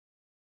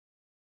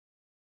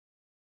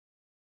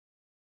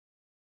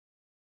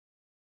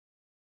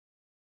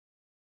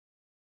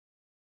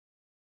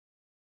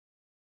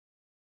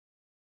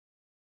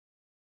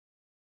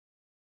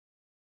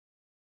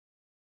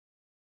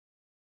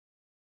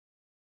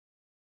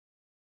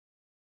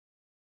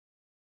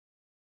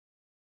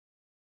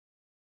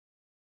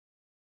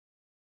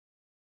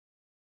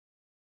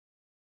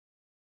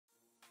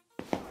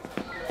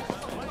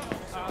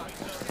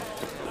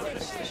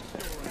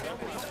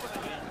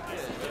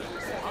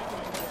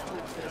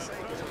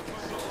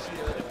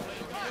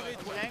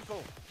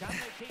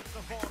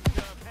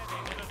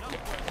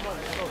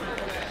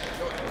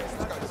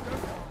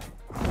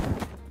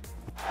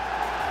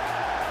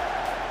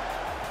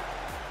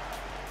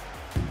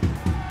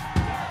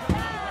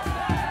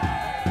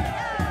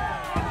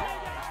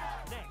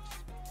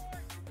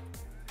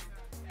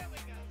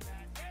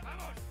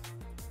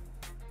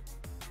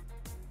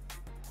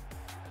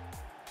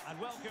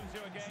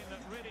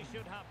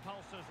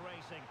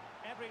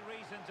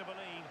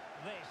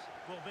This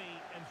will be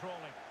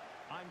enthralling.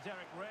 I'm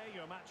Derek Ray,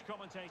 your match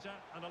commentator,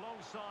 and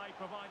alongside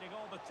providing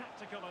all the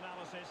tactical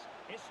analysis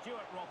is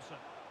Stuart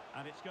Robson.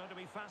 And it's going to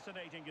be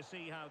fascinating to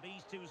see how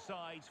these two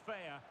sides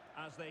fare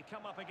as they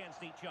come up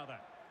against each other.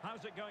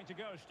 How's it going to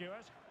go,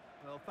 Stuart?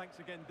 Well,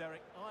 thanks again, Derek.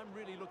 I'm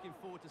really looking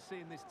forward to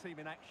seeing this team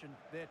in action.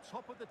 They're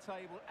top of the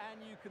table, and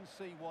you can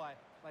see why.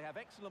 They have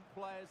excellent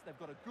players, they've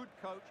got a good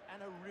coach,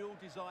 and a real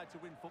desire to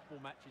win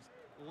football matches.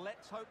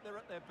 Let's hope they're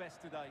at their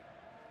best today.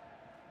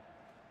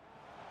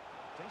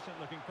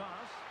 Decent-looking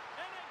pass.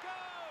 In it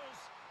goes!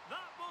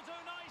 That will do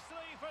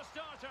nicely for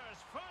starters.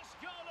 First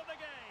goal of the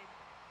game.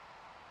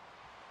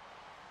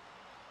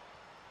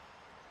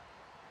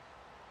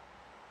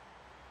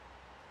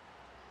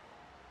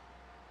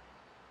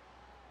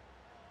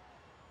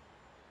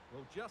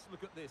 Well, just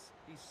look at this.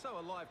 He's so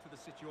alive to the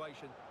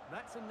situation.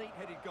 That's a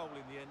neat-headed goal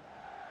in the end.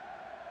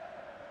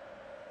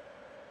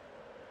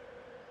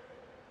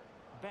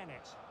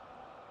 Bennett.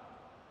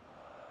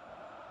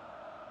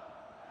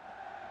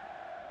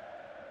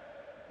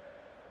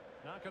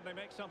 Now can they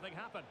make something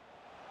happen?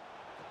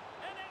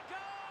 In it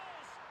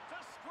goes! To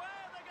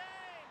square the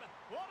game!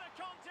 What a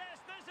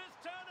contest this is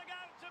turning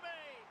out to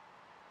be!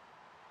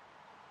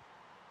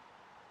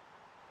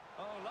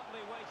 Oh,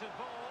 lovely weighted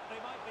ball. They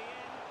might be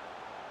in.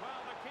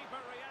 Well, the keeper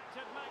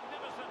reacted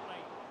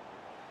magnificently.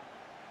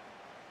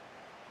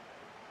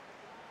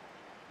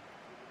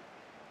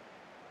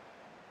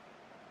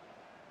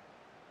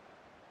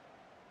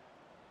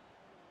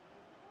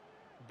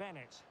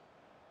 Bennett.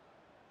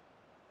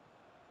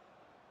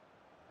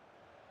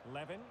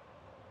 Levin.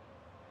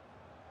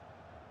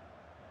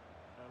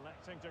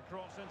 Electing to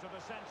cross into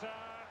the centre.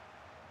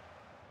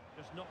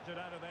 Just knocked it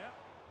out of there.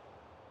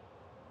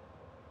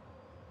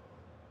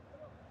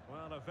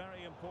 Well, a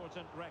very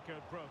important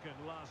record broken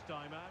last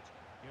time out.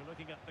 You're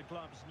looking at the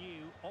club's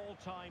new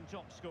all-time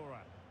top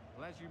scorer.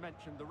 Well, as you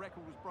mentioned, the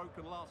record was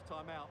broken last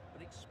time out,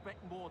 but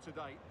expect more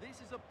today. This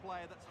is a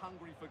player that's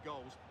hungry for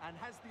goals and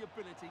has the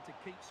ability to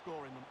keep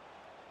scoring them.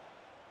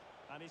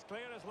 And he's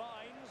clear as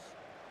lines.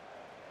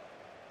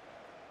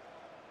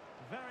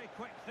 Very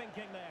quick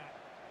thinking there.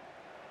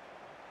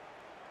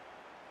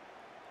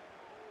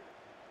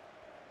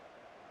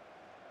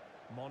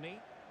 Moni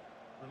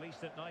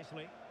released it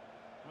nicely.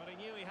 But he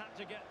knew he had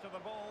to get to the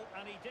ball,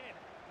 and he did.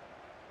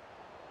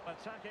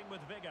 Attacking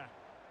with vigour.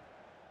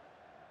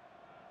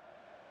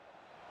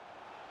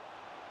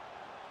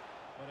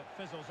 But it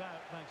fizzles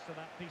out thanks to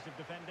that piece of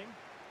defending.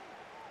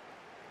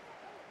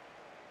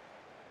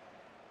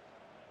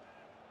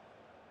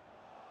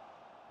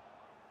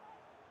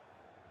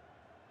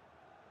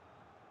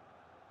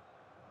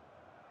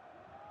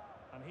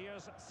 And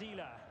here's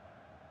Sila.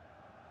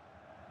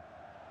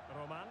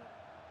 Roman.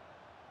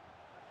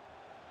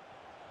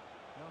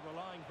 They're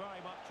relying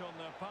very much on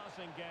their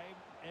passing game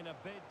in a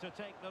bid to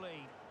take the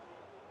lead.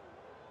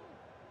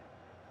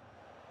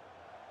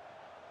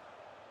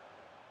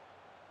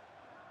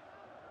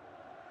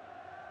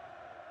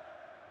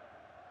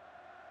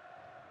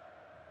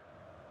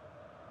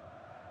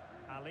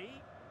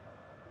 Ali.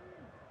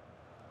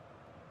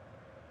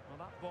 Well,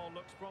 that ball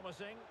looks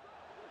promising.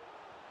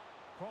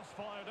 Cross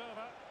fired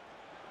over.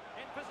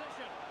 In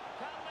position.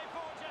 Can they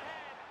forge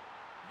ahead?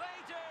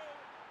 They do!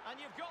 And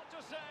you've got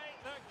to say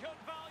they're good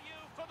value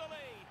for the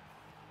lead.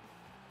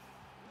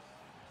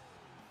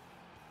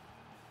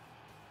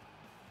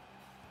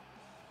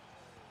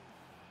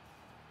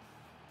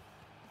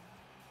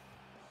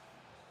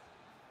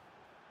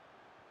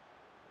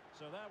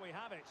 So there we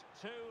have it,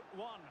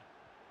 2-1.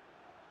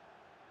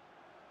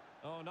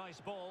 Oh,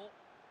 nice ball.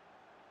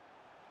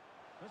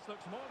 This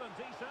looks more than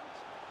decent.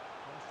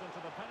 Crossed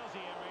into the penalty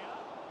area.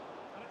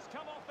 And it's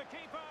come off the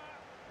keeper.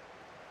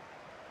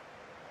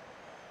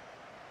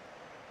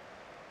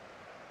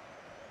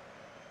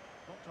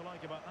 What to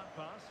like about that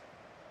pass?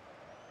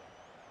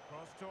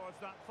 Cross towards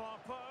that far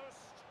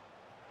post.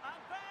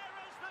 And there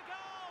is the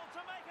goal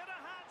to make it a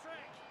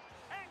hat-trick.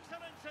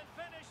 Excellence in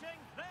finishing,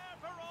 there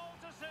for all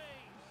to see.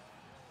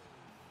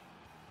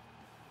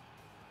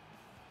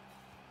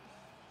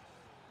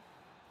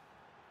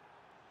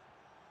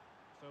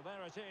 So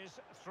there it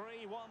is,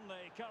 3-1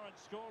 the current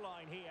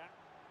scoreline here.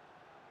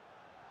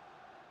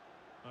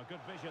 A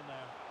good vision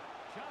there.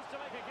 Chance to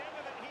make a game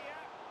of it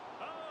here.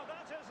 Oh,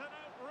 that is an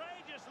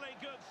outrageously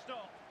good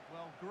stop.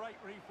 Well, great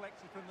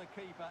reflexes from the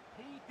keeper.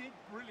 He did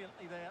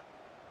brilliantly there.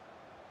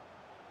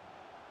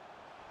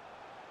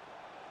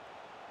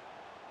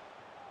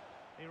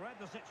 He read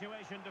the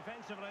situation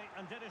defensively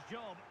and did his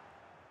job.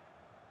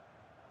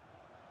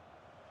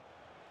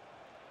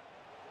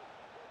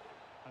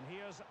 And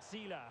here's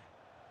Sila.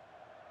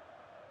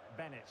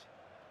 Bennett.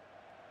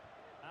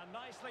 And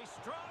nicely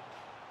struck.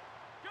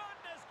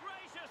 Goodness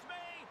gracious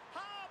me!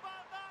 How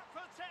about that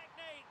for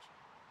technique?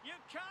 You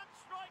can't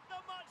strike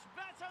them much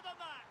better than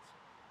that.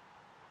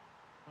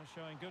 Well,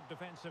 showing good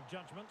defensive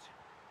judgment.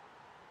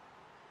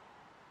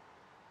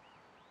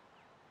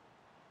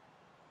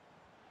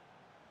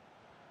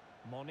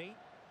 Moni.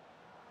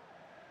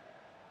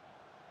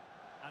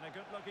 And a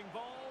good-looking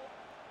ball.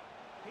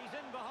 He's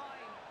in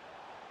behind.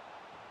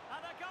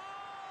 And a goal!